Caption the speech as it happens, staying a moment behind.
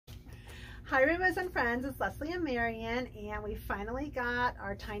Hi Rainbows and friends, it's Leslie and Marian, and we finally got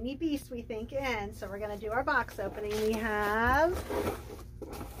our tiny beast, we think, in. So we're going to do our box opening. We have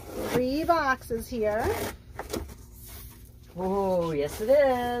 3 boxes here. Oh, yes it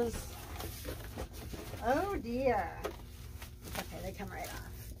is. Oh dear. Okay, they come right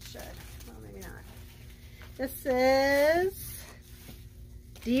off. It should. Well, maybe not. This is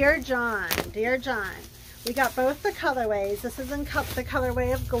Dear John. Dear John. We got both the colorways. This is in the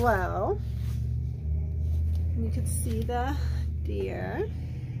colorway of Glow. And you can see the deer.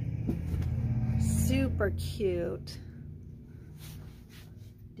 Super cute.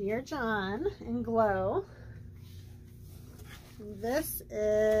 Dear John in Glow. And this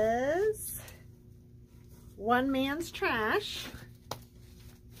is One Man's Trash.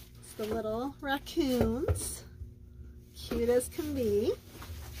 It's the little raccoons. Cute as can be.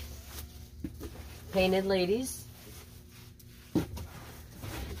 Painted Ladies.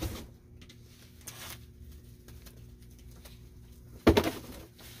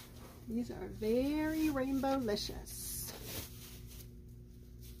 These are very rainbow-licious.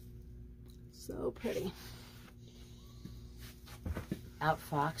 So pretty.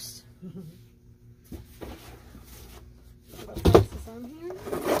 Outfoxed. Foxes on here.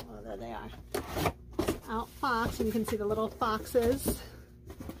 Oh, there they are. Outfoxed, and you can see the little foxes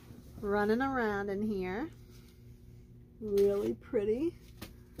running around in here. Really pretty.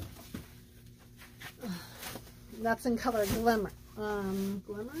 That's in color Glimmer.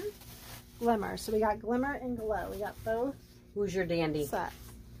 Glimmer. So we got Glimmer and Glow. We got both. Who's your dandy? Sets.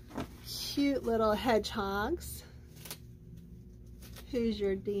 Cute little hedgehogs. Who's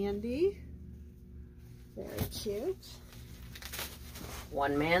your dandy? Very cute.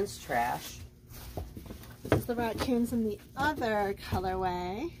 One Man's Trash. This is the raccoons in the other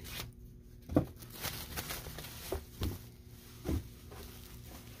colorway.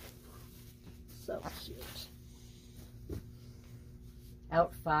 So cute.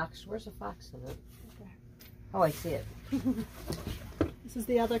 Outfoxed. Where's a fox in it? Okay. Oh, I see it. This is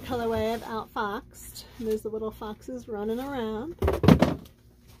the other colorway of Outfoxed. And there's the little foxes running around.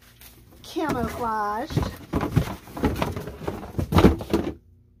 Camouflaged.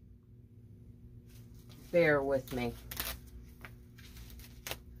 Bear With Me.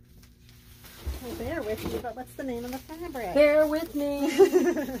 Well, bear with me, but what's the name of the fabric? Bear With Me.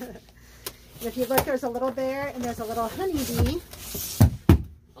 And if you look, there's a little bear and there's a little honeybee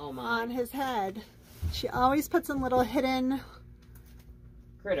on his head. She always puts in little hidden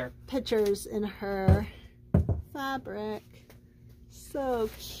critter pictures in her fabric. So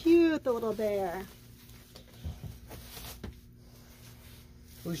cute, the little bear.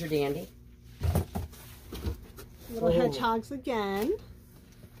 Who's your dandy? Little hedgehogs again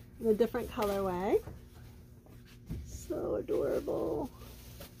in a different colorway. So adorable.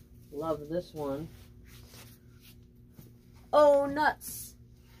 Love this one. Oh, nuts.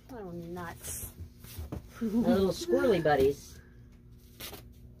 Oh, nuts. The little squirrely buddies.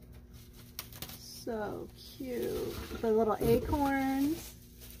 So cute. The little acorns.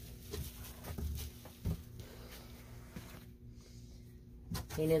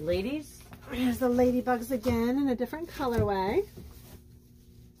 Painted Ladies. Here's the ladybugs again in a different colorway.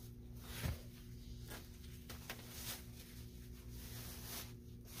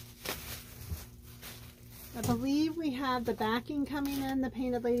 I believe we have the backing coming in, the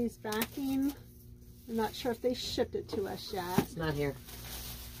Painted Ladies backing. I'm not sure if they shipped it to us yet. It's not here.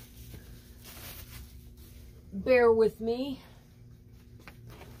 Bear With Me.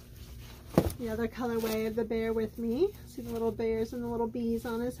 The other colorway of the Bear With Me. See the little bears and the little bees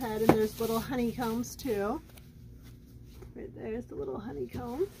on his head, and there's little honeycombs too. Right there's the little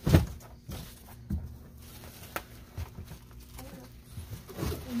honeycomb.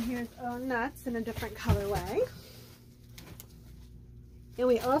 And here's Oh Nuts in a different colorway. And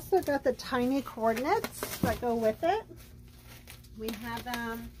we also got the tiny coordinates that go with it. We have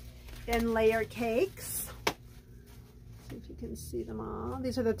them in layer cakes. See if you can see them all.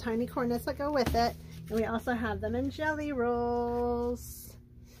 These are the tiny coordinates that go with it. And we also have them in jelly rolls.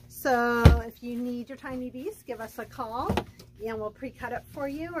 So if you need your tiny beast, give us a call and we'll pre-cut it for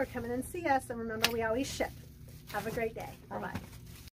you, or come in and see us. And remember, we always ship. Have a great day. Bye-bye.